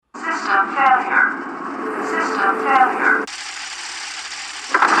System failure. System failure.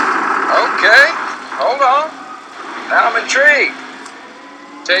 Okay, hold on. Now I'm intrigued.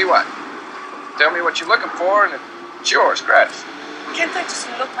 Tell you what, tell me what you're looking for and it's yours, gratis. Can't I just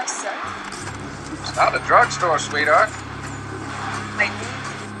look myself? It's not a drugstore, sweetheart. I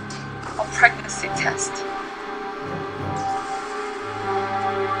need a pregnancy test.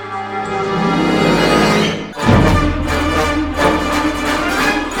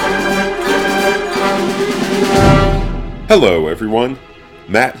 Hello everyone,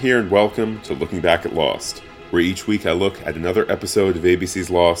 Matt here and welcome to Looking Back at Lost, where each week I look at another episode of ABC's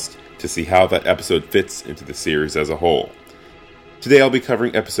Lost to see how that episode fits into the series as a whole. Today I'll be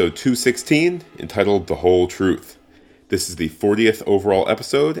covering episode 216, entitled The Whole Truth. This is the 40th overall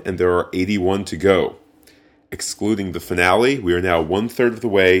episode, and there are 81 to go. Excluding the finale, we are now 1/3 of the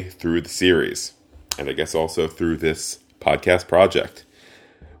way through the series, and I guess also through this podcast project.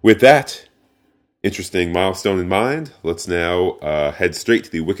 With that interesting milestone in mind, let's now head straight to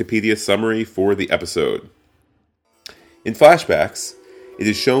the Wikipedia summary for the episode. In flashbacks, it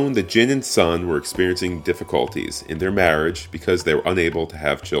is shown that Jin and Sun were experiencing difficulties in their marriage because they were unable to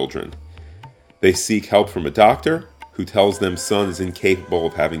have children. They seek help from a doctor, who tells them Sun is incapable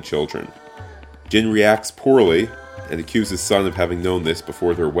of having children. Jin reacts poorly and accuses Sun of having known this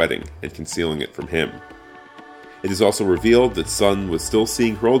before their wedding and concealing it from him. It is also revealed that Sun was still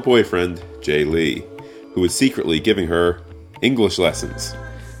seeing her old boyfriend, Jae Lee, who was secretly giving her English lessons.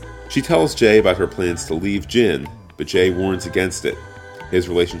 She tells Jae about her plans to leave Jin, but Jae warns against it. His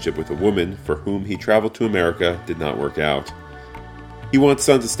relationship with a woman for whom he traveled to America did not work out. He wants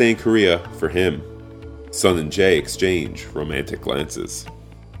Sun to stay in Korea for him. Sun and Jae exchange romantic glances.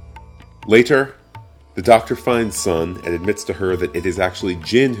 Later, the doctor finds Sun and admits to her that it is actually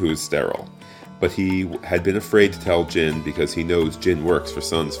Jin who is sterile, but he had been afraid to tell Jin because he knows Jin works for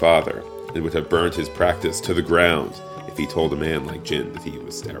Sun's father and would have burned his practice to the ground if he told a man like Jin that he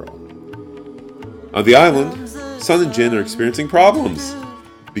was sterile. On the island, Sun and Jin are experiencing problems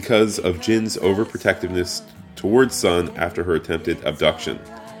because of Jin's overprotectiveness towards Sun after her attempted abduction.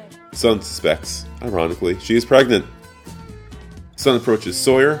 Sun suspects, ironically, she is pregnant. Sun approaches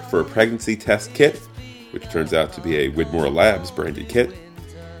Sawyer for a pregnancy test kit, which turns out to be a Widmore Labs branded kit.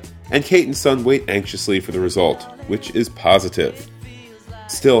 And Kate and Sun wait anxiously for the result, which is positive.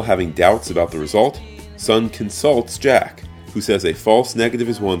 Still having doubts about the result, Sun consults Jack, who says a false negative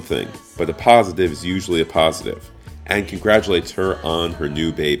is one thing, but a positive is usually a positive, and congratulates her on her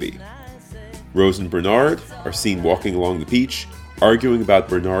new baby. Rose and Bernard are seen walking along the beach, arguing about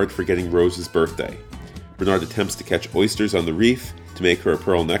Bernard forgetting Rose's birthday. Bernard attempts to catch oysters on the reef to make her a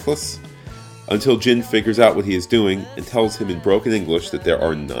pearl necklace, until Jin figures out what he is doing and tells him in broken English that there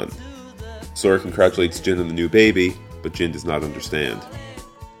are none. Sawyer congratulates Jin on the new baby, but Jin does not understand.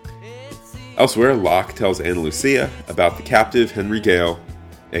 Elsewhere, Locke tells Ana Lucia about the captive Henry Gale,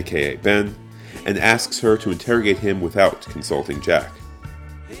 aka Ben, and asks her to interrogate him without consulting Jack.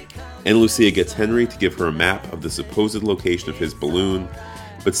 Ana Lucia gets Henry to give her a map of the supposed location of his balloon,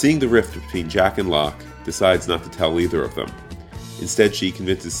 but seeing the rift between Jack and Locke, decides not to tell either of them. Instead, she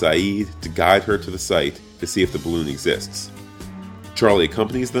convinces Saeed to guide her to the site to see if the balloon exists. Charlie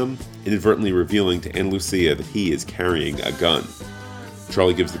accompanies them, inadvertently revealing to Ana Lucia that he is carrying a gun.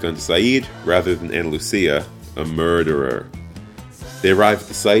 Charlie gives the gun to Saeed, rather than Ana Lucia, a murderer. They arrive at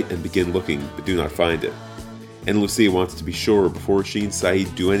the site and begin looking, but do not find it. Ana Lucia wants to be sure before she and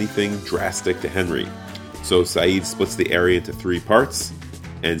Saeed do anything drastic to Henry, so Saeed splits the area into 3 parts,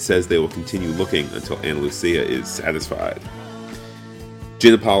 and says they will continue looking until Ana Lucia is satisfied.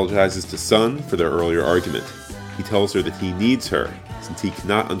 Jin apologizes to Sun for their earlier argument. He tells her that he needs her, since he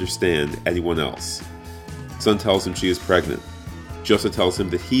cannot understand anyone else. Sun tells him she is pregnant. She also tells him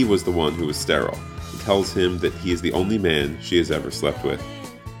that he was the one who was sterile, and tells him that he is the only man she has ever slept with.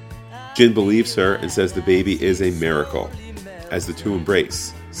 Jin believes her and says the baby is a miracle. As the two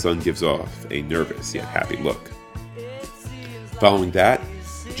embrace, Sun gives off a nervous yet happy look. Following that,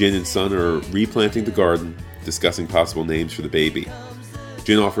 Jin and Sun are replanting the garden, discussing possible names for the baby.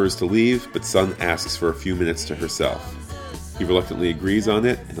 Jin offers to leave, but Sun asks for a few minutes to herself. He reluctantly agrees on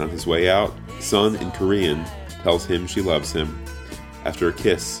it, and on his way out, Sun, in Korean, tells him she loves him. After a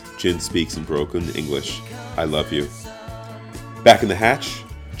kiss, Jin speaks in broken English, "I love you." Back in the hatch,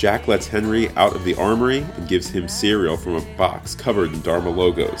 Jack lets Henry out of the armory and gives him cereal from a box covered in Dharma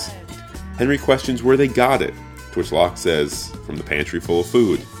logos. Henry questions where they got it, to which Locke says, "From the pantry full of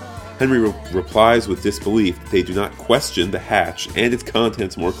food." Henry replies with disbelief that they do not question the hatch and its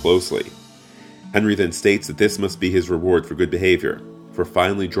contents more closely. Henry then states that this must be his reward for good behavior, for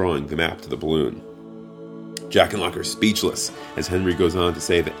finally drawing the map to the balloon. Jack and Locke are speechless, as Henry goes on to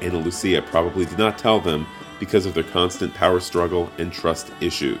say that Ana Lucia probably did not tell them because of their constant power struggle and trust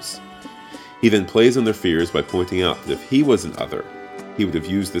issues. He then plays on their fears by pointing out that if he was an other, he would have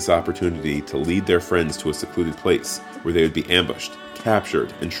used this opportunity to lead their friends to a secluded place where they would be ambushed,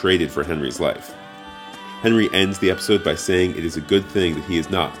 captured, and traded for Henry's life. Henry ends the episode by saying it is a good thing that he is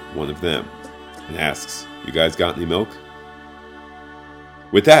not one of them, and asks, "You guys got any milk?"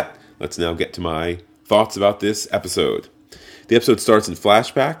 With that, let's now get to my thoughts about this episode. The episode starts in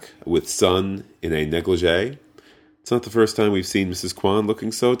flashback with Sun in a negligee. It's not the first time we've seen Mrs. Kwan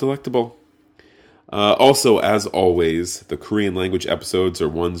looking so delectable. Also, as always, the Korean language episodes are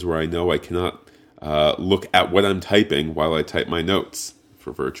ones where I know I cannot look at what I'm typing while I type my notes,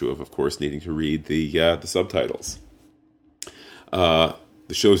 for virtue of course, needing to read the subtitles. The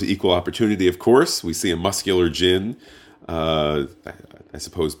show's equal opportunity, of course. We see a muscular Jin, I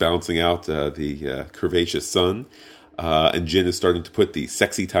suppose, balancing out the curvaceous Sun. And Jin is starting to put the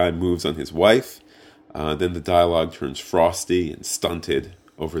sexy time moves on his wife. Then the dialogue turns frosty and stunted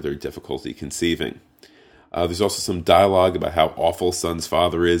over their difficulty conceiving. There's also some dialogue about how awful Sun's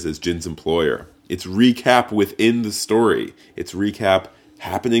father is as Jin's employer. It's recap within the story. It's recap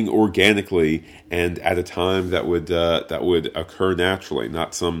happening organically and at a time that would occur naturally,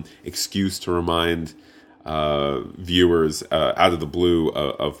 not some excuse to remind viewers out of the blue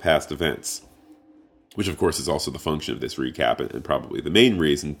of past events, which of course is also the function of this recap and probably the main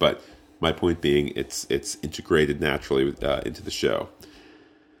reason, but my point being it's integrated naturally into the show.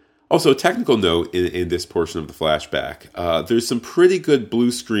 Also, a technical note in this portion of the flashback, there's some pretty good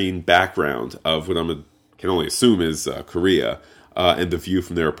blue screen background of what can only assume is Korea, and the view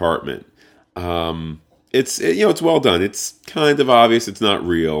from their apartment. It's well done. It's kind of obvious it's not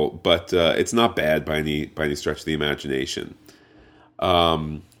real, but it's not bad by any stretch of the imagination.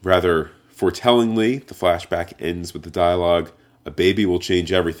 Rather foretellingly, the flashback ends with the dialogue, "A baby will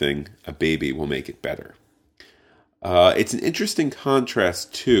change everything. A baby will make it better." It's an interesting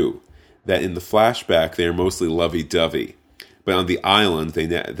contrast, too, that in the flashback they are mostly lovey-dovey, but on the island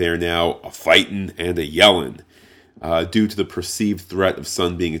they are now a-fightin' and a-yellin', due to the perceived threat of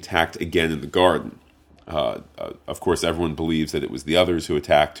Sun being attacked again in the garden. Of course, everyone believes that it was the others who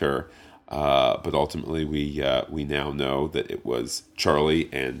attacked her, but ultimately we now know that it was Charlie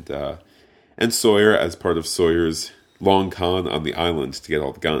and Sawyer as part of Sawyer's long con on the island to get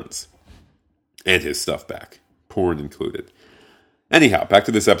all the guns and his stuff back, porn included. Anyhow, back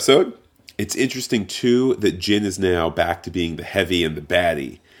to this episode. It's interesting too that Jin is now back to being the heavy and the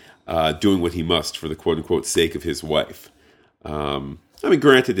baddie, doing what he must for the quote-unquote sake of his wife.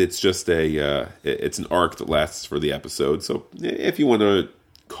 Granted, it's just it's an arc that lasts for the episode, so if you want to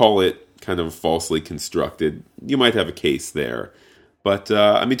call it kind of falsely constructed, you might have a case there. But,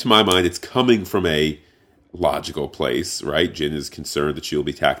 to my mind, it's coming from a logical place, right? Jin is concerned that she'll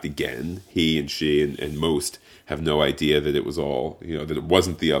be attacked again. He and she and most have no idea that it was all, that it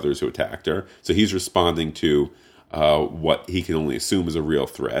wasn't the others who attacked her. So he's responding to what he can only assume is a real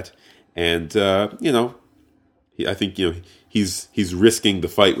threat. And, I think, he's risking the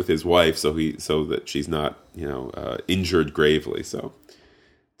fight with his wife so that she's not, injured gravely. So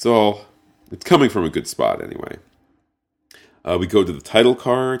it's coming from a good spot anyway. We go to the title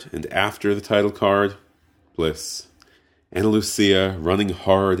card, and after the title card, bliss. Ana Lucia running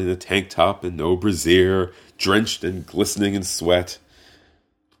hard in a tank top and no brassiere, drenched and glistening in sweat.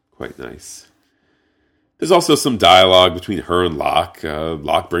 Quite nice. There's also some dialogue between her and Locke.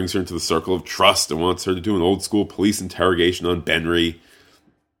 Locke brings her into the circle of trust and wants her to do an old school police interrogation on Benry.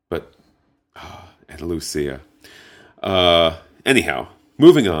 But, Ana Lucia. Anyhow,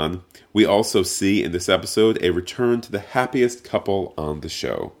 moving on, we also see in this episode a return to the happiest couple on the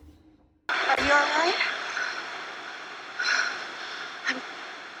show. Are you all right? I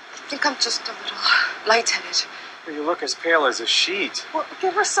think I'm just a little lightheaded. You look as pale as a sheet. Well,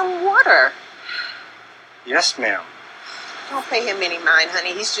 give her some water. Yes, ma'am. Don't pay him any mind,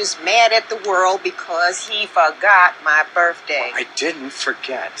 honey. He's just mad at the world because he forgot my birthday. I didn't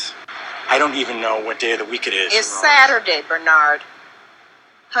forget. I don't even know what day of the week it is. It's Rose. Saturday, Bernard.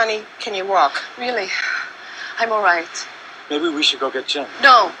 Honey, can you walk? Really? I'm all right. Maybe we should go get Jim.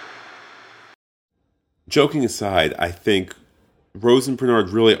 No. Joking aside, I think Rose and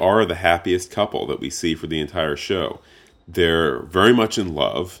Bernard really are the happiest couple that we see for the entire show. They're very much in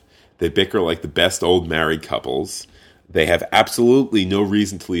love. They bicker like the best old married couples. They have absolutely no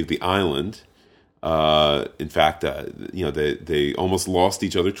reason to leave the island. In fact, they almost lost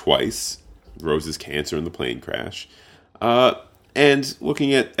each other twice. Rose's cancer and the plane crash. And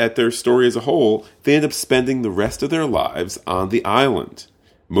looking at their story as a whole, they end up spending the rest of their lives on the island.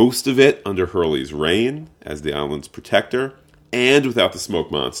 Most of it under Hurley's reign as the island's protector, and without the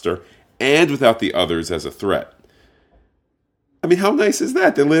smoke monster, and without the others as a threat. I mean, how nice is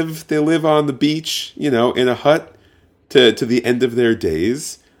that? They live on the beach, in a hut to the end of their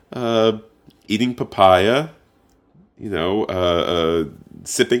days, eating papaya,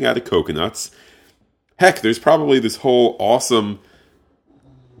 sipping out of coconuts. Heck, there's probably this whole awesome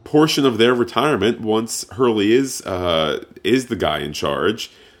portion of their retirement once Hurley is the guy in charge.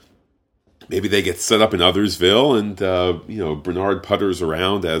 Maybe they get set up in Othersville, and Bernard putters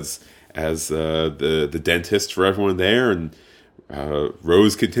around as the dentist for everyone there, and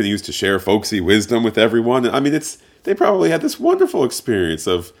Rose continues to share folksy wisdom with everyone. I mean, they probably had this wonderful experience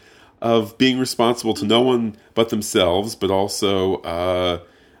of being responsible to no one but themselves, but also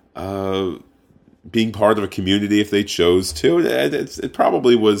being part of a community if they chose to. It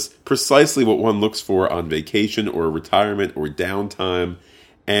probably was precisely what one looks for on vacation or retirement or downtime,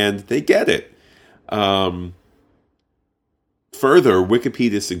 and they get it. Further,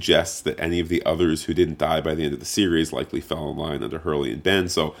 Wikipedia suggests that any of the others who didn't die by the end of the series likely fell in line under Hurley and Ben,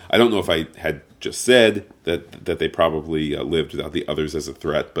 so I don't know if I had just said that they probably lived without the others as a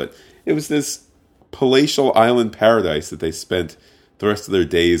threat, but it was this palatial island paradise that they spent the rest of their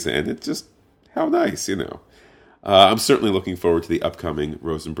days in. It's just, how nice, I'm certainly looking forward to the upcoming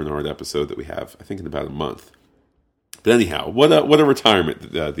Rose and Bernard episode that we have, I think, in about a month. But anyhow, what a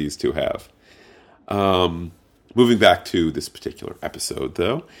retirement these two have. Moving back to this particular episode,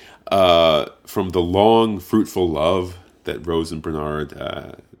 though, from the long, fruitful love that Rose and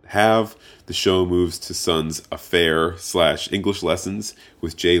Bernard have, the show moves to Sun's affair/English lessons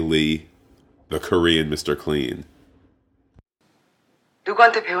with Jay Lee, the Korean Mr. Clean.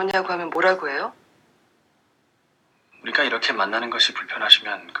 누구한테 배웠냐고 하면 뭐라고 해요? 우리가 이렇게 만나는 것이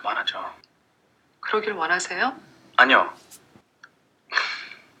불편하시면 그만하죠. 그러길 원하세요? 아니요.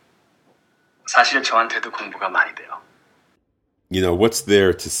 사실 저한테도 공부가 많이 돼요. What's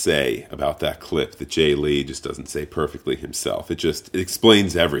there to say about that clip that Jay Lee just doesn't say perfectly himself? It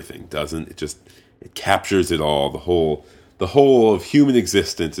explains everything, doesn't it? It captures it all. The whole of human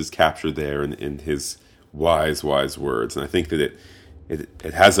existence is captured there in his wise words. And I think that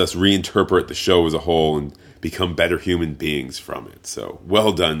it has us reinterpret the show as a whole and become better human beings from it. So,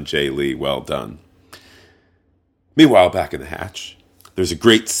 well done, Jay Lee, well done. Meanwhile, back in the hatch, there's a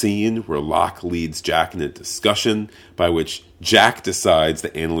great scene where Locke leads Jack in a discussion by which Jack decides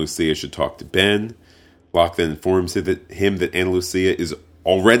that Ana Lucia should talk to Ben. Locke then informs him that Ana Lucia is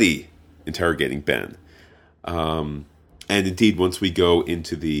already interrogating Ben. And indeed, once we go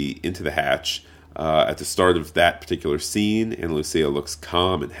into the hatch, at the start of that particular scene, Ana Lucia looks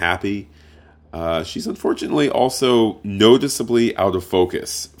calm and happy. She's unfortunately also noticeably out of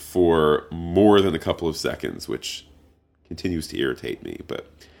focus for more than a couple of seconds, which continues to irritate me. But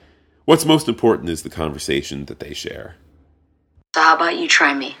what's most important is the conversation that they share. So how about you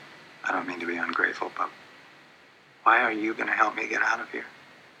try me? I don't mean to be ungrateful, but why are you going to help me get out of here?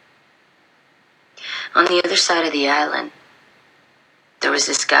 On the other side of the island, there was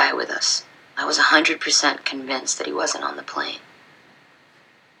this guy with us. I was 100% convinced that he wasn't on the plane.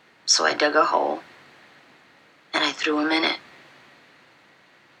 So I dug a hole, and I threw him in it.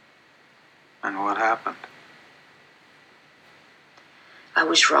 And what happened? I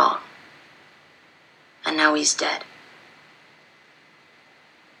was wrong. And now he's dead.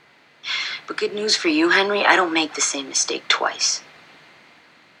 But good news for you, Henry, I don't make the same mistake twice.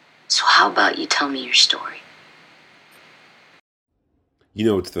 So how about you tell me your story?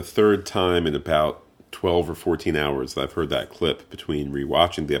 It's the third time in about 12 or 14 hours that I've heard that clip between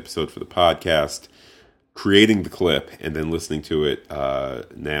rewatching the episode for the podcast, creating the clip, and then listening to it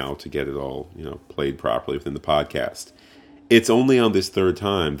now to get it all, played properly within the podcast. It's only on this third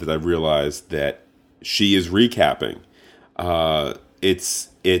time that I've realized that she is recapping.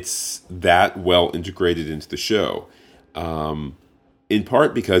 It's that well integrated into the show. In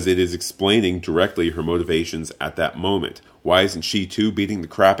part because it is explaining directly her motivations at that moment. Why isn't she too beating the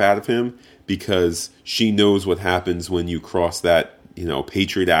crap out of him? Because she knows what happens when you cross that,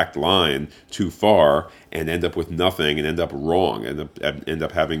 Patriot Act line too far and end up with nothing and end up wrong and end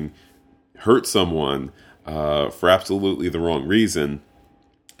up having hurt someone for absolutely the wrong reason.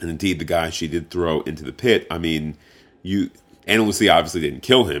 And indeed, the guy she did throw into the pit, I mean, Ana Lucia obviously didn't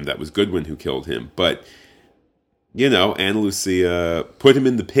kill him. That was Goodwin who killed him. But Ana Lucia put him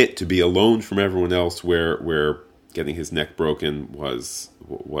in the pit to be alone from everyone else, where getting his neck broken was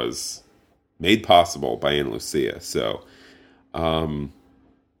made possible by Ana Lucia. So,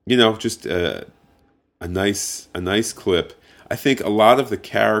 just a nice clip. I think a lot of the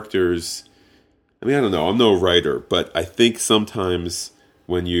characters, I mean, I don't know, I'm no writer, but I think sometimes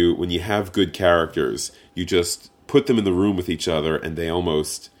when you have good characters, you just put them in the room with each other, and they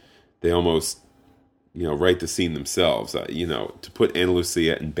almost write the scene themselves. To put Ana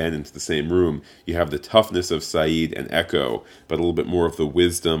Lucia and Ben into the same room, you have the toughness of Sayid and Echo, but a little bit more of the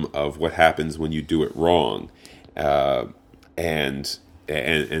wisdom of what happens when you do it wrong, and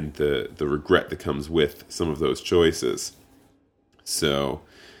the regret that comes with some of those choices. So,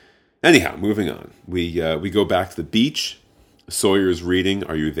 anyhow, moving on. We go back to the beach. Sawyer's reading,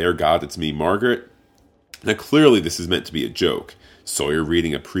 "Are you there, God? It's me, Margaret." Now, clearly this is meant to be a joke. Sawyer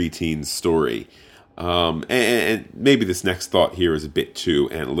reading a preteen story. And maybe this next thought here is a bit too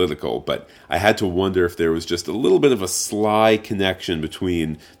analytical, but I had to wonder if there was just a little bit of a sly connection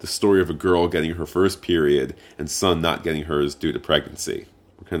between the story of a girl getting her first period and son not getting hers due to pregnancy.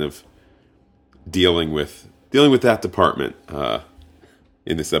 We're kind of dealing with that department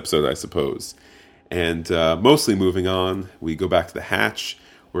in this episode, I suppose. And mostly moving on, we go back to the hatch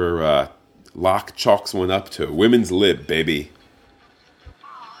where Locke chalks one up to women's lib, baby.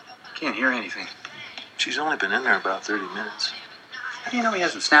 Can't hear anything. She's only been in there about 30 minutes. How do you know he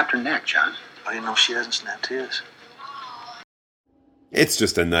hasn't snapped her neck, John? I didn't know she hasn't snapped his. It's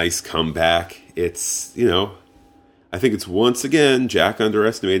just a nice comeback. It's, I think it's once again Jack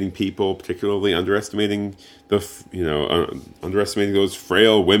underestimating people, particularly underestimating underestimating those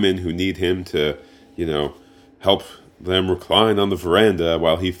frail women who need him to, help them recline on the veranda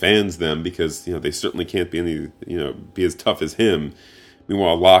while he fans them, because they certainly can't be be as tough as him.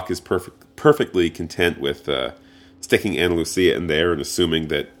 Meanwhile, Locke is perfectly content with sticking Ana Lucia in there and assuming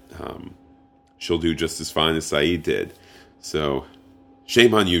that she'll do just as fine as Sayid did. So,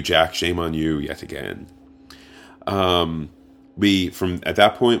 shame on you, Jack. Shame on you yet again. At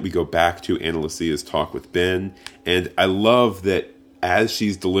that point, we go back to Ana Lucia's talk with Ben, and I love that as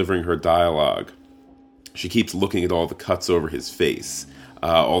she's delivering her dialogue, she keeps looking at all the cuts over his face,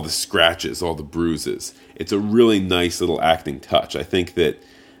 all the scratches, all the bruises. It's a really nice little acting touch. I think that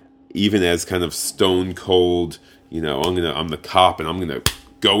even as kind of stone cold, I'm the cop and I'm gonna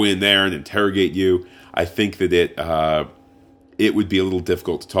go in there and interrogate you, I think that it would be a little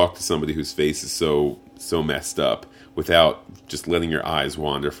difficult to talk to somebody whose face is so messed up without just letting your eyes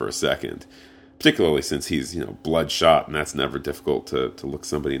wander for a second. Particularly since he's, bloodshot, and that's never difficult to look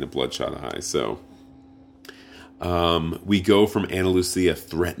somebody in a bloodshot eye. So we go from Ana Lucia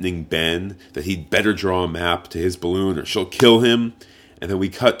threatening Ben that he'd better draw a map to his balloon or she'll kill him. And then we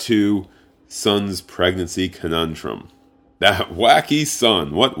cut to Sun's pregnancy conundrum. That wacky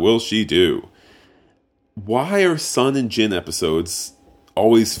Sun, what will she do? Why are Sun and Jin episodes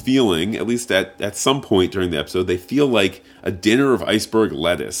always feeling, at least at some point during the episode, they feel like a dinner of iceberg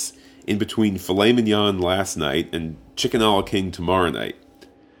lettuce in between filet mignon last night and chicken a la king tomorrow night?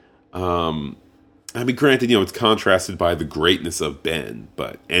 Granted, it's contrasted by the greatness of Ben,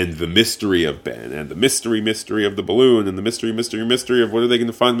 and the mystery of Ben, and the mystery of the balloon, and the mystery of what are they going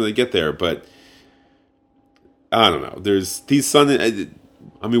to find when they get there. But I don't know. There's these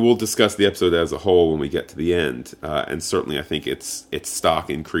we'll discuss the episode as a whole when we get to the end, and certainly I think its stock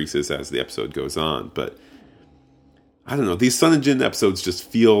increases as the episode goes on. But I don't know. These Sun and Jin episodes just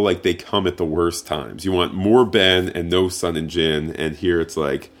feel like they come at the worst times. You want more Ben and no Sun and Jin, and here it's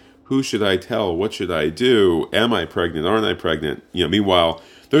like, who should I tell? What should I do? Am I pregnant? Aren't I pregnant? Meanwhile,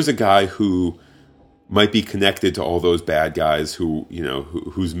 there's a guy who might be connected to all those bad guys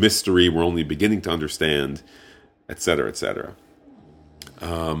whose mystery we're only beginning to understand, etc., etc.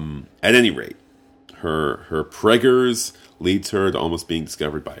 At any rate, her preggers leads her to almost being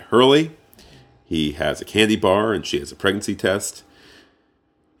discovered by Hurley. He has a candy bar and she has a pregnancy test.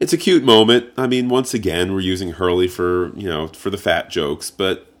 It's a cute moment. Once again, we're using Hurley for the fat jokes,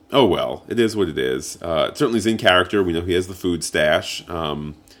 but oh well, it is what it is. It certainly is in character. We know he has the food stash.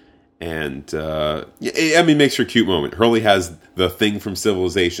 Makes for a cute moment. Hurley has the thing from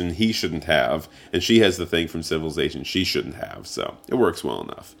Civilization he shouldn't have, and she has the thing from Civilization she shouldn't have, so it works well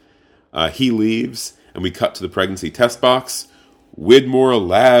enough. He leaves, and we cut to the pregnancy test box. Widmore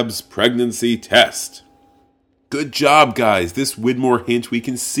Labs pregnancy test. Good job, guys. This Widmore hint we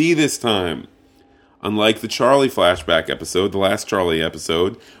can see this time. Unlike the Charlie flashback episode, the last Charlie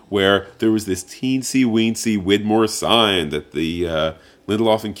episode, where there was this teensy-weensy Widmore sign that the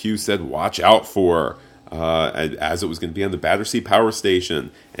Lindelof and Q said, watch out for, as it was going to be on the Battersea Power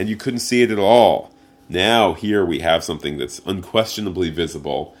Station, and you couldn't see it at all. Now, here we have something that's unquestionably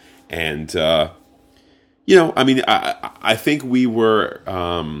visible, and, I think we were,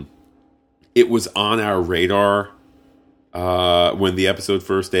 it was on our radar when the episode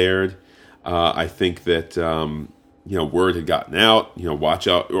first aired. I think that word had gotten out, watch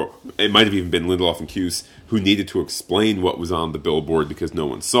out, or it might have even been Lindelof and Cuse who needed to explain what was on the billboard because no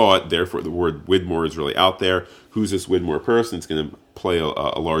one saw it. Therefore, the word Widmore is really out there. Who's this Widmore person? It's going to play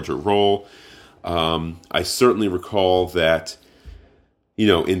a larger role. I certainly recall that,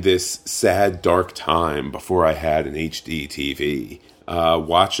 in this sad, dark time before I had an HD TV,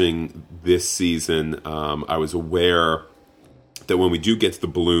 watching this season, I was aware that when we do get to the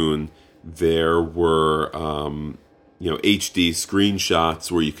balloon, there were, HD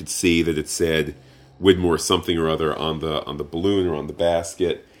screenshots where you could see that it said Widmore something or other on the balloon or on the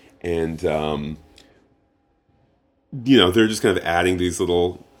basket, and they're just kind of adding these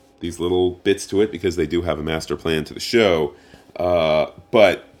little bits to it because they do have a master plan to the show.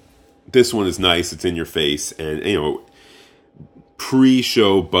 But this one is nice; it's in your face, and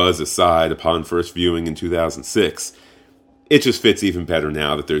pre-show buzz aside, upon first viewing in 2006, it just fits even better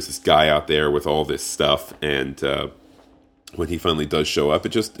now that there's this guy out there with all this stuff, and when he finally does show up,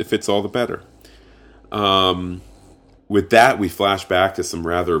 it fits all the better. With that, we flash back to some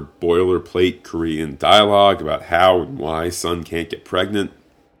rather boilerplate Korean dialogue about how and why Sun can't get pregnant.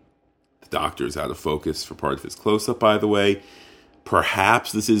 The doctor is out of focus for part of his close-up, by the way.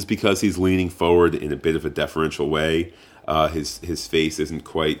 Perhaps this is because he's leaning forward in a bit of a deferential way. His face isn't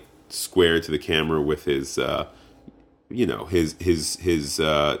quite square to the camera with his jaw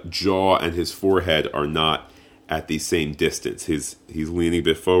and his forehead are not at the same distance. He's leaning a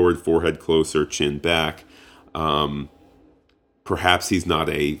bit forward, forehead closer, chin back. Perhaps he's not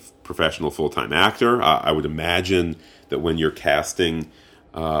a professional full-time actor. I would imagine that when you're casting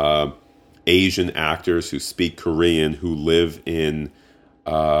Asian actors who speak Korean, who live in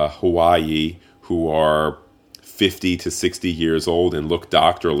Hawaii, who are 50 to 60 years old and look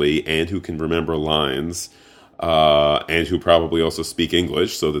doctorly and who can remember lines, and who probably also speak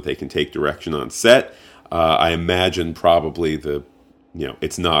English so that they can take direction on set, I imagine probably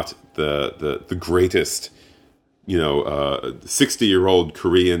it's not the greatest 60-year-old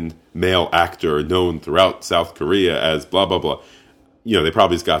Korean male actor known throughout South Korea as blah blah blah. They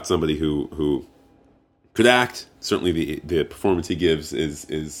probably just got somebody who could act. Certainly, the performance he gives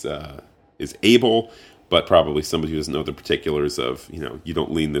is able, but probably somebody who doesn't know the particulars of you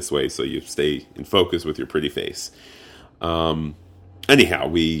don't lean this way, so you stay in focus with your pretty face. Anyhow,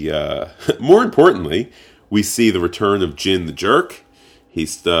 we more importantly, we see the return of Jin the jerk. He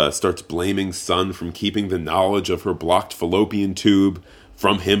starts blaming Sun from keeping the knowledge of her blocked fallopian tube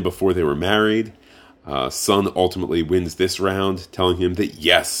from him before they were married. Sun ultimately wins this round, telling him that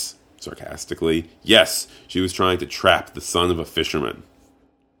yes, sarcastically, yes, she was trying to trap the son of a fisherman.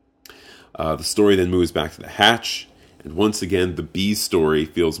 The story then moves back to the hatch, and once again, the bee story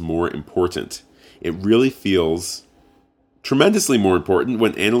feels more important. It really feels tremendously more important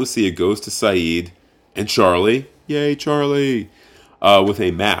when Ana Lucia goes to Saeed and Charlie, yay Charlie, with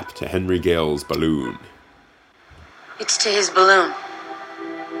a map to Henry Gale's balloon. It's to his balloon.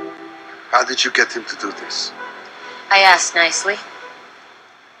 How did you get him to do this? I asked nicely.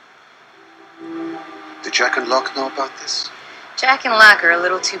 Did Jack and Locke know about this? Jack and Locke are a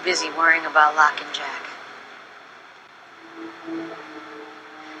little too busy worrying about Locke and Jack.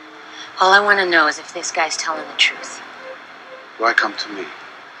 All I want to know is if this guy's telling the truth. Why come to me?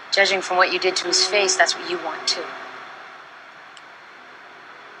 Judging from what you did to his face, that's what you want too.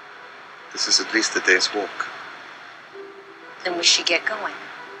 This is at least a day's walk. Then we should get going.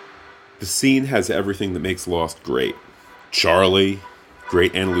 The scene has everything that makes Lost great. Charlie,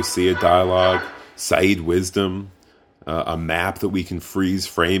 great Ana Lucia dialogue, Saeed wisdom, a map that we can freeze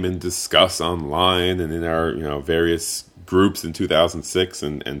frame and discuss online and in our various groups in 2006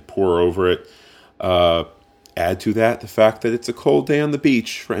 and pore over it. Add to that the fact that it's a cold day on the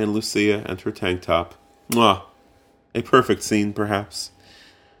beach for Ana Lucia and her tank top. Mwah. A perfect scene, perhaps.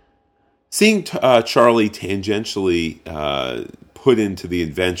 Seeing Charlie tangentially put into the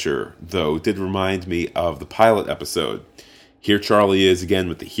adventure, though, did remind me of the pilot episode. Here Charlie is again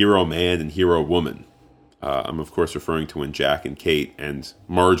with the hero man and hero woman. I'm, of course, referring to when Jack and Kate and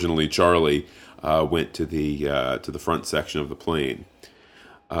marginally Charlie went to the front section of the plane,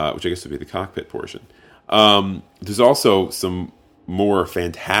 which I guess would be the cockpit portion. There's also some more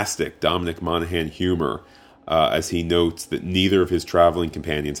fantastic Dominic Monaghan humor as he notes that neither of his traveling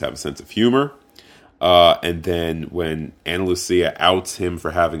companions have a sense of humor. And then when Ana Lucia outs him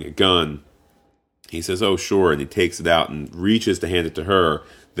for having a gun, he says, "Oh, sure," and he takes it out and reaches to hand it to her,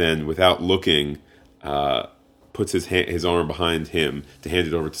 then without looking, puts his arm behind him to hand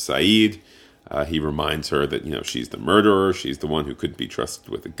it over to Saeed. He reminds her that, she's the murderer, she's the one who couldn't be trusted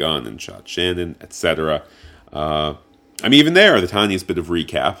with a gun and shot Shannon, etc. Even there, the tiniest bit of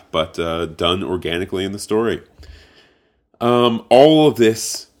recap, but done organically in the story. All of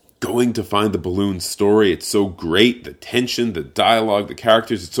this going to find the balloon story, it's so great. The tension, the dialogue, the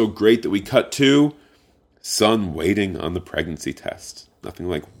characters, it's so great that we cut to Sun waiting on the pregnancy test. Nothing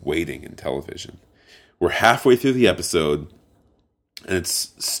like waiting in television. We're halfway through the episode, and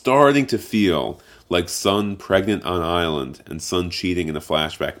it's starting to feel like Sun pregnant on island and Sun cheating in a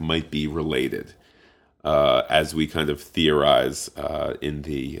flashback might be related, as we kind of theorize in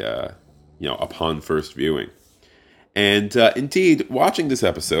the upon first viewing. And indeed, watching this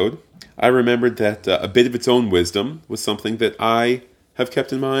episode, I remembered that a bit of its own wisdom was something that I have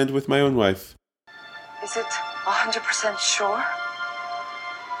kept in mind with my own wife. Is it 100% sure?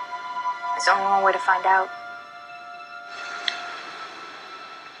 There's only one way to find out.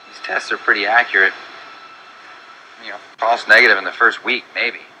 These tests are pretty accurate. False negative in the first week,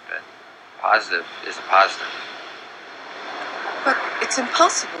 maybe, but positive is a positive. But it's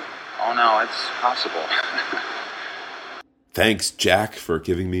impossible. Oh no, it's possible. Thanks, Jack, for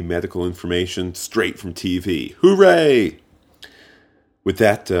giving me medical information straight from TV. Hooray! With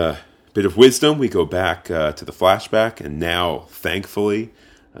that bit of wisdom, we go back to the flashback, and now, thankfully,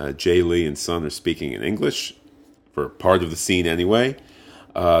 Jay Lee and Sun are speaking in English, for part of the scene anyway.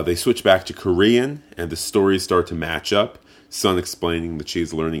 They switch back to Korean, and the stories start to match up, Sun explaining that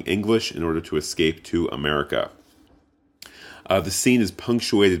she's learning English in order to escape to America. The scene is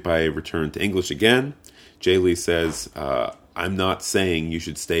punctuated by a return to English again. Jay Lee says, I'm not saying you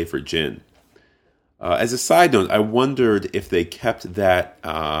should stay for Jin. As a side note, I wondered if they kept that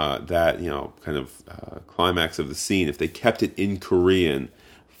climax of the scene, if they kept it in Korean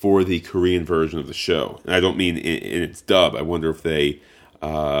for the Korean version of the show. And I don't mean in its dub. I wonder if they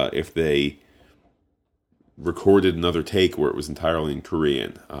recorded another take where it was entirely in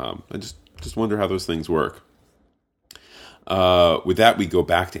Korean. I just wonder how those things work. With that, we go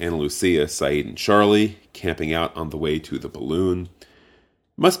back to Ana Lucia, Saeed, and Charlie camping out on the way to the balloon. It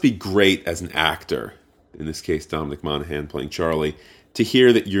must be great as an actor, in this case Dominic Monaghan playing Charlie, to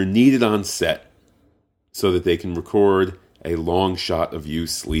hear that you're needed on set so that they can record a long shot of you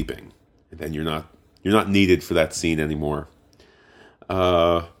sleeping, and then you're not needed for that scene anymore.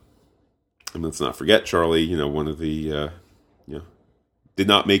 And let's not forget Charlie. One of the did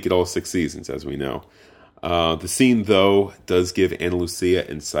not make it all 6 seasons, as we know. The scene, though, does give Ana Lucia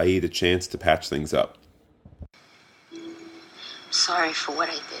and Saeed a chance to patch things up. Sorry for what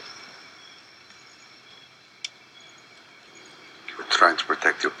I did. You were trying to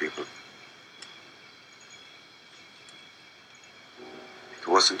protect your people. It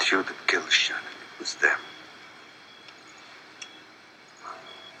wasn't you that killed Shannon, it was them.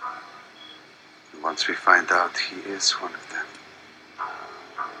 And once we find out he is one of them,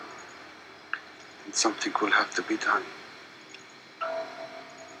 then something will have to be done.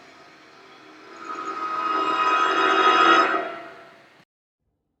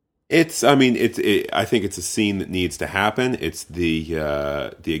 I think it's a scene that needs to happen. It's the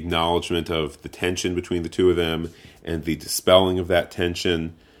acknowledgement of the tension between the two of them and the dispelling of that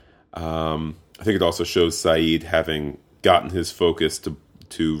tension. I think it also shows Saeed having gotten his focus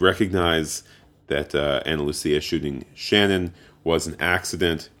to recognize that Ana Lucia shooting Shannon was an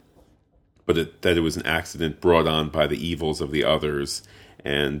accident, but that it was an accident brought on by the evils of the others.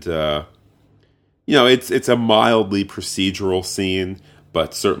 And it's a mildly procedural scene,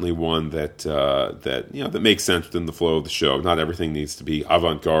 but certainly one that makes sense within the flow of the show. Not everything needs to be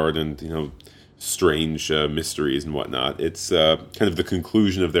avant-garde and strange mysteries and whatnot. It's kind of the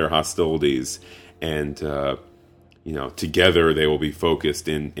conclusion of their hostilities, and together they will be focused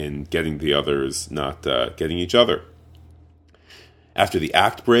in getting the others, not getting each other. After the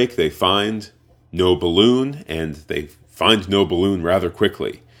act break, they find no balloon, and they find no balloon rather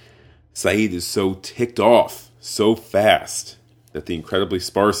quickly. Saeed is so ticked off so fast that the incredibly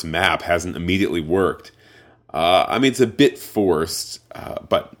sparse map hasn't immediately worked. It's a bit forced,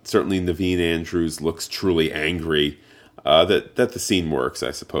 but certainly Naveen Andrews looks truly angry that the scene works,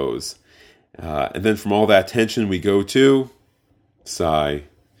 I suppose. And then from all that tension, we go to Sigh.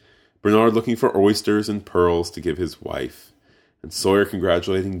 Bernard looking for oysters and pearls to give his wife, and Sawyer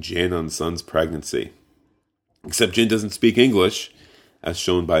congratulating Jin on Sun's pregnancy. Except Jin doesn't speak English, as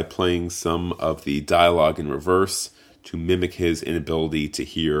shown by playing some of the dialogue in reverse to mimic his inability to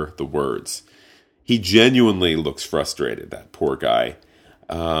hear the words. He genuinely looks frustrated, that poor guy.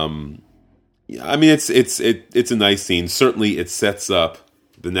 It's a nice scene. Certainly it sets up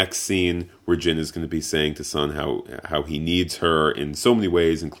the next scene where Jin is going to be saying to Sun how he needs her in so many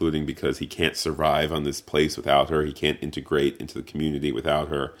ways, including because he can't survive on this place without her. He can't integrate into the community without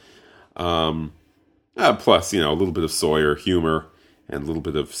her. Plus, a little bit of Sawyer humor and a little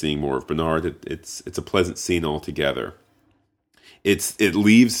bit of seeing more of Bernard. It's a pleasant scene altogether. It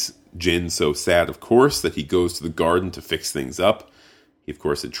leaves Jin so sad, of course, that he goes to the garden to fix things up. He, of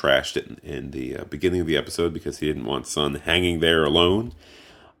course, had trashed it in the beginning of the episode because he didn't want Sun hanging there alone.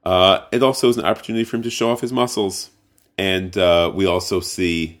 It also is an opportunity for him to show off his muscles. And we also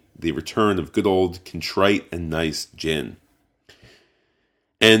see the return of good old contrite and nice Jin.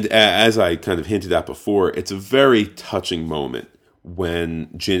 And as I kind of hinted at before, it's a very touching moment when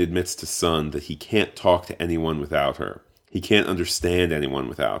Jin admits to Sun that he can't talk to anyone without her. He can't understand anyone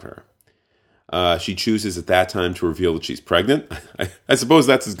without her. She chooses at that time to reveal that she's pregnant. I suppose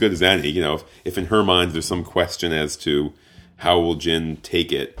that's as good as any. You know, if in her mind there's some question as to how will Jin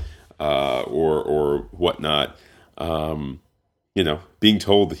take it or whatnot, you know, being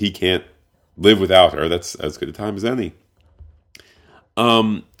told that he can't live without her, that's as good a time as any.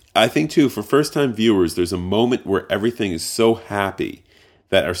 I think, too, for first-time viewers, there's a moment where everything is so happy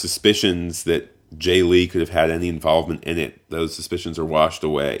that our suspicions that Jay Lee could have had any involvement in it, those suspicions are washed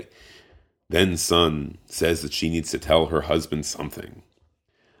away. Then Sun says that she needs to tell her husband something.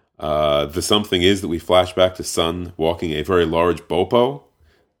 The something is that we flash back to Sun walking a very large Bopo,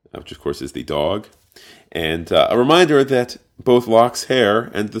 which, of course, is the dog. And a reminder that both Locke's hair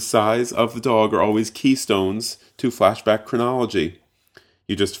and the size of the dog are always keystones to flashback chronology.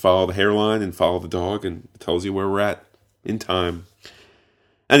 You just follow the hairline and follow the dog, and it tells you where we're at in time.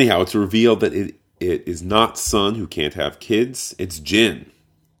 Anyhow, it's revealed that it is not Sun who can't have kids, it's Jin.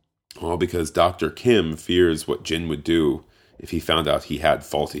 All because Dr. Kim fears what Jin would do if he found out he had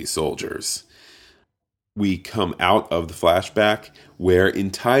faulty soldiers. We come out of the flashback where,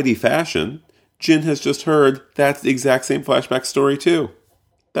 in tidy fashion, Jin has just heard that's the exact same flashback story too.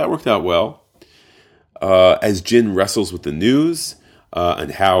 That worked out well. As Jin wrestles with the news,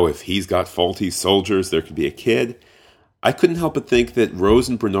 and how if he's got faulty soldiers, there could be a kid, I couldn't help but think that Rose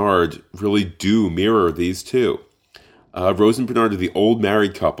and Bernard really do mirror these two. Rose and Bernard are the old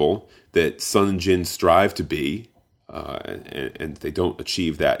married couple that Sun and Jin strive to be, and they don't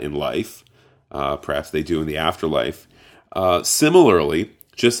achieve that in life. Perhaps they do in the afterlife. Similarly,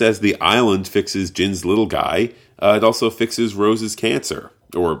 just as the island fixes Jin's little guy, it also fixes Rose's cancer,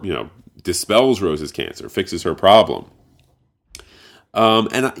 or, you know, dispels Rose's cancer, fixes her problem.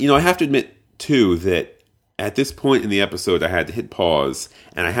 And, you know, I have to admit, too, that at this point in the episode, I had to hit pause,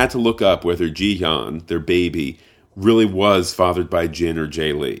 and I had to look up whether Ji-hyun, their baby, really was fathered by Jin or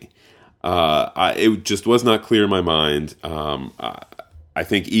Jay Lee. It just was not clear in my mind. I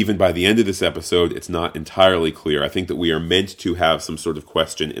think even by the end of this episode, it's not entirely clear. I think that we are meant to have some sort of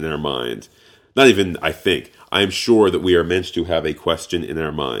question in our mind. Not even, I think. I am sure that we are meant to have a question in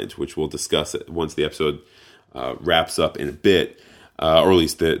our mind, which we'll discuss once the episode wraps up in a bit. Or at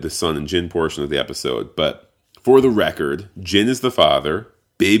least the Sun and Jin portion of the episode. But for the record, Jin is the father,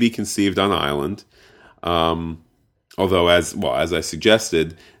 baby conceived on island. Although, as I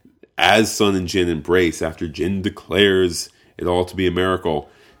suggested, as Sun and Jin embrace after Jin declares it all to be a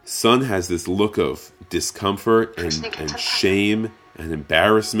miracle, Sun has this look of discomfort and shame and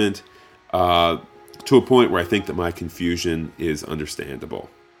embarrassment to a point where I think that my confusion is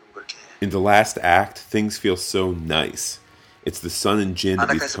understandable. In the last act, things feel so nice. It's the Sun and Jin that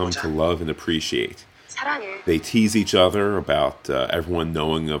we've come to love and appreciate. They tease each other about everyone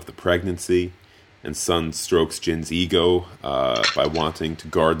knowing of the pregnancy, and Sun strokes Jin's ego by wanting to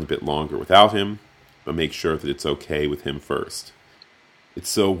garden a bit longer without him, but make sure that it's okay with him first. It's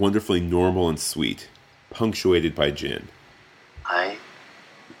so wonderfully normal and sweet, punctuated by Jin. I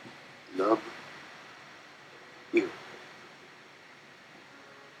love you.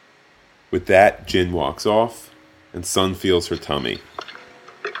 With that, Jin walks off, and Sun feels her tummy.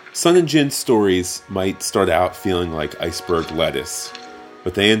 Sun and Jin's stories might start out feeling like iceberg lettuce,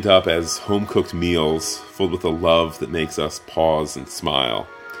 but they end up as home-cooked meals filled with a love that makes us pause and smile.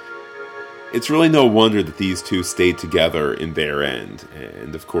 It's really no wonder that these two stayed together in their end,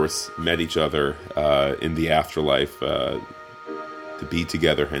 and of course met each other in the afterlife to be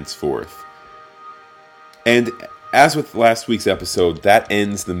together henceforth. And as with last week's episode, that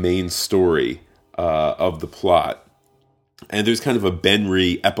ends the main story of the plot. And there's kind of a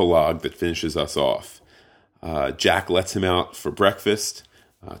Benri epilogue that finishes us off. Jack lets him out for breakfast,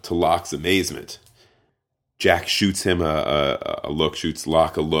 to Locke's amazement. Jack shoots him a look, shoots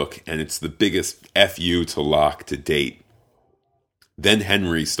Locke a look, and it's the biggest F-U to Locke to date. Then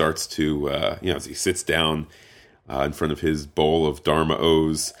Henry starts to, as he sits down in front of his bowl of Dharma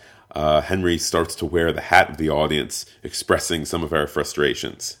O's, Henry starts to wear the hat of the audience, expressing some of our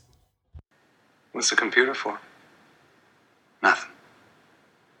frustrations. What's the computer for? Nothing.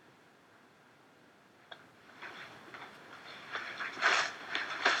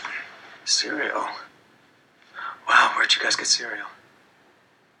 Cereal. Wow, where'd Where'd you guys get cereal?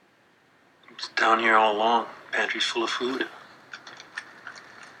 It's down here all along. Pantry's full of food.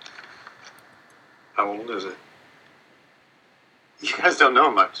 How old is it? You guys don't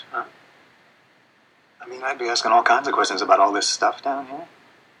know much, huh? I mean, I'd be asking all kinds of questions about all this stuff down here.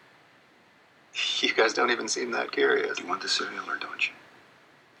 You guys don't even seem that curious. You want the cereal or don't you?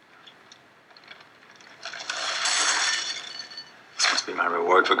 This must be my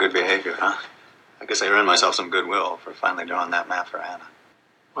reward for good behavior, huh? I guess I earned myself some goodwill for finally drawing that map for Anna.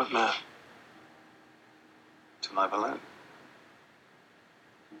 What map? To my balloon.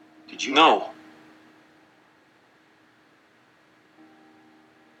 Did you know?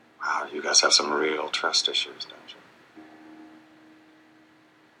 Wow, you guys have some real trust issues, don't you?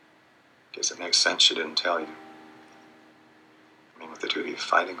 Guess it makes sense she didn't tell you. I mean, with the two of you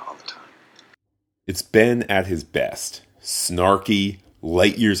fighting all the time. It's Ben at his best. Snarky,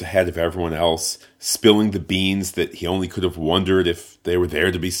 light years ahead of everyone else, spilling the beans that he only could have wondered if they were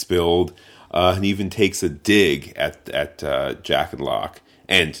there to be spilled, and even takes a dig at Jack and Locke,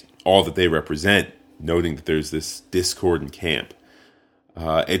 and all that they represent, noting that there's this discord in camp.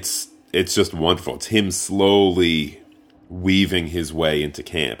 It's just wonderful. It's him slowly weaving his way into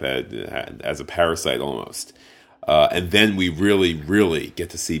camp as a parasite almost. And then we really, really get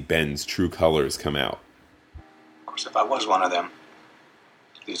to see Ben's true colors come out. Of course, if I was one of them,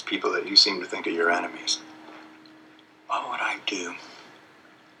 these people that you seem to think are your enemies, what would I do?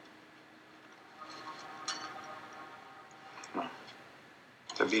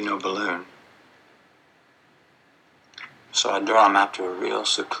 There'd be no balloon. So I'd draw a map to a real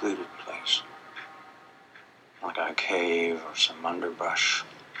secluded place. Like a cave or some underbrush.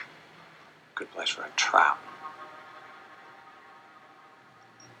 Good place for a trap.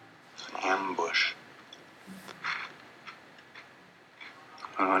 An ambush.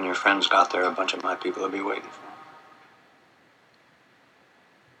 And when your friends got there, a bunch of my people would be waiting for them.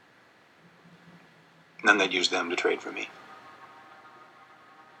 And then they'd use them to trade for me.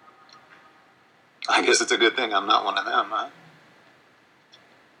 I guess it's a good thing I'm not one of them, huh?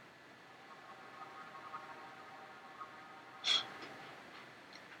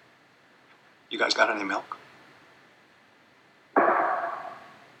 You guys got any milk?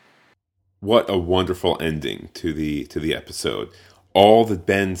 What a wonderful ending to the episode. All that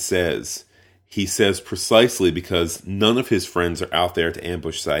Ben says, he says precisely because none of his friends are out there to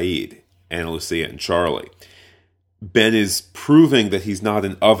ambush Saeed, Ana Lucia, and Charlie. Ben is proving that he's not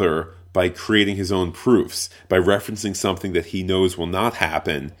an other by creating his own proofs, by referencing something that he knows will not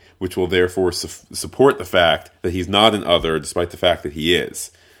happen, which will therefore support the fact that he's not an other, despite the fact that he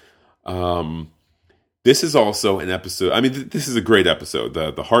is. This is also an episode, I mean, this is a great episode.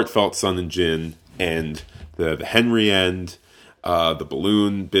 The heartfelt Sun and Jin, and the Henry end, the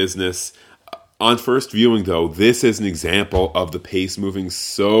balloon business. On first viewing, though, this is an example of the pace moving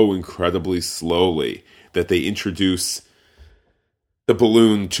so incredibly slowly that they introduce the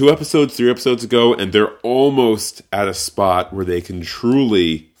balloon 2 episodes, 3 episodes ago, and they're almost at a spot where they can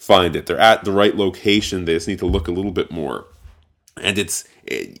truly find it. They're at the right location. They just need to look a little bit more. And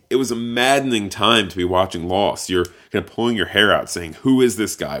it was a maddening time to be watching Lost. You're kind of pulling your hair out saying, who is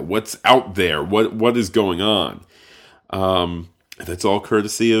this guy? What's out there? What is going on? That's all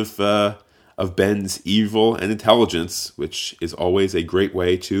courtesy of Ben's evil and intelligence, which is always a great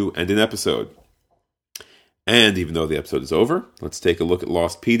way to end an episode. And even though the episode is over, let's take a look at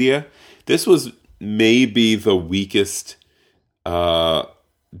Lostpedia. This was maybe the weakest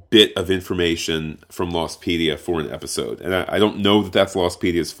bit of information from Lostpedia for an episode. And I don't know that that's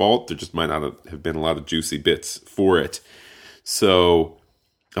Lostpedia's fault. There just might not have been a lot of juicy bits for it. So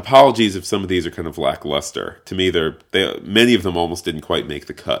apologies if some of these are kind of lackluster. To me, many of them almost didn't quite make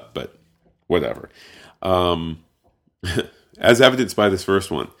the cut, but whatever. As evidenced by this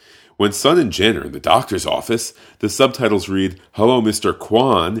first one, when Sun and Jin are in the doctor's office, the subtitles read, "Hello, Mr.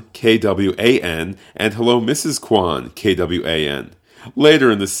 Kwan, K-W-A-N, and Hello, Mrs. Kwan, K-W-A-N. Later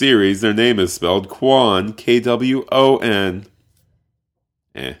in the series, their name is spelled Kwan, K-W-O-N.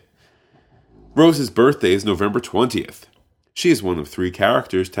 Rose's birthday is November 20th. She is one of 3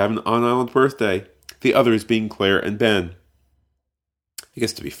 characters to have an on-island birthday, the others being Claire and Ben. I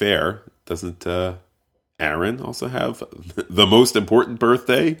guess to be fair, doesn't Aaron also have the most important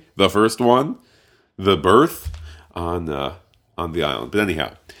birthday, the first one, the birth on the island? But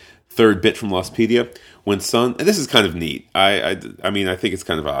anyhow, third bit from Lostpedia. When Sun, and this is kind of neat. I mean, I think it's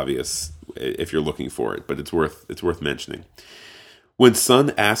kind of obvious if you're looking for it, but it's worth mentioning. When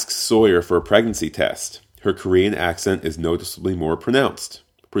Sun asks Sawyer for a pregnancy test, her Korean accent is noticeably more pronounced,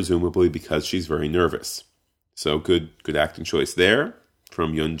 presumably because she's very nervous. So good acting choice there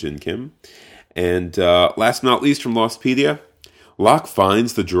from Yoon Jin Kim. And last but not least from Lostpedia, Locke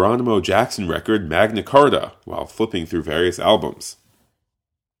finds the Geronimo Jackson record Magna Carta while flipping through various albums.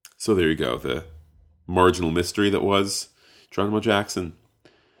 So there you go, the marginal mystery that was Geronimo Jackson.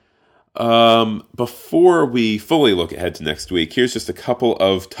 Before we fully look ahead to next week, here's just a couple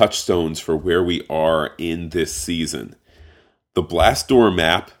of touchstones for where we are in this season. The Blast Door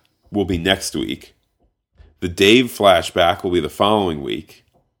map will be next week. The Dave flashback will be the following week.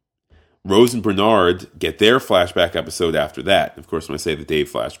 Rose and Bernard get their flashback episode after that. Of course, when I say the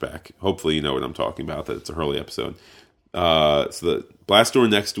Dave flashback, hopefully you know what I'm talking about, that it's a Hurley episode. So the Blast Door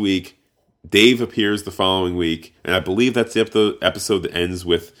next week, Dave appears the following week, and I believe that's the episode that ends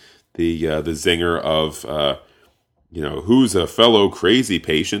with the zinger of, who's a fellow crazy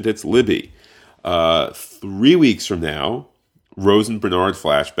patient? It's Libby. 3 weeks from now, Rose and Bernard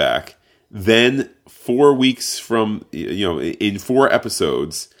flashback. Then 4 weeks from, in 4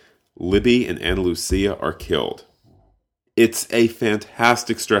 episodes, Libby and Ana Lucia are killed. It's a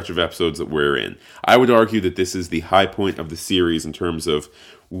fantastic stretch of episodes that we're in. I would argue that this is the high point of the series in terms of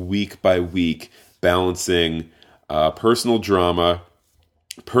week by week balancing personal drama,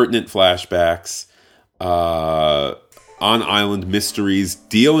 pertinent flashbacks, on-island mysteries,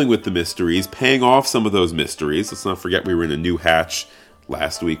 dealing with the mysteries, paying off some of those mysteries. Let's not forget we were in a new hatch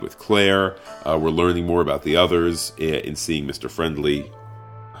last week with Claire. We're learning more about the others in seeing Mr. Friendly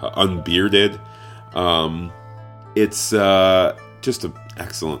unbearded. It's just an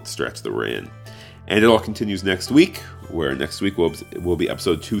excellent stretch that we're in. And it all continues next week, where next week will be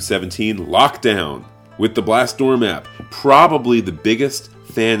episode 217, Lockdown, with the Blast Door map. Probably the biggest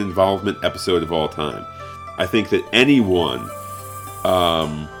fan involvement episode of all time. I think that anyone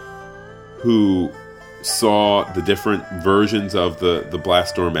who saw the different versions of the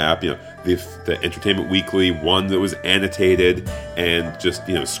Blast Door map, the Entertainment Weekly one that was annotated and just,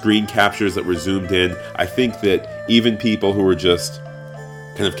 screen captures that were zoomed in. I think that even people who were just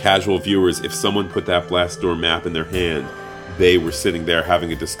kind of casual viewers, if someone put that Blast Door map in their hand, they were sitting there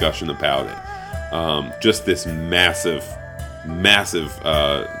having a discussion about it. Just this massive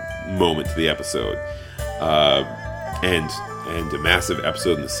moment to the episode. And a massive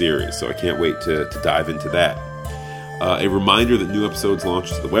episode in the series, so I can't wait to dive into that. A reminder that new episodes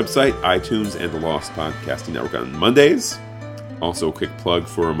launch to the website, iTunes, and the Lost Podcasting Network on Mondays. Also, a quick plug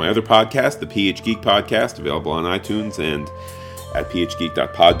for my other podcast, the PH Geek Podcast, available on iTunes and at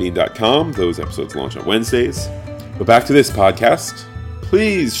phgeek.podbean.com. Those episodes launch on Wednesdays. But back to this podcast.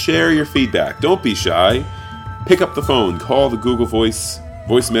 Please share your feedback. Don't be shy. Pick up the phone. Call the Google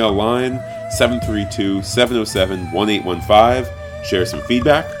voicemail line, 732-707-1815. Share some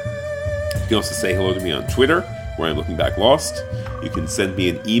feedback. You can also say hello to me on Twitter, where I'm Looking Back Lost. You can send me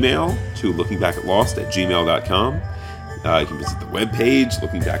an email to lookingbackatlost@gmail.com. You can visit the webpage,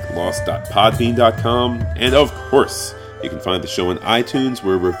 lookingbackatlost.podbean.com. And of course, you can find the show on iTunes,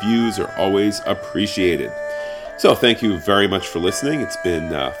 where reviews are always appreciated. So thank you very much for listening. It's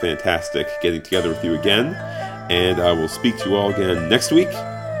been fantastic getting together with you again. And I will speak to you all again next week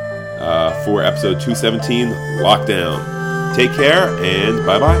for episode 217, Lockdown. Take care, and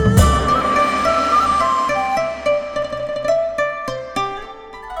bye-bye.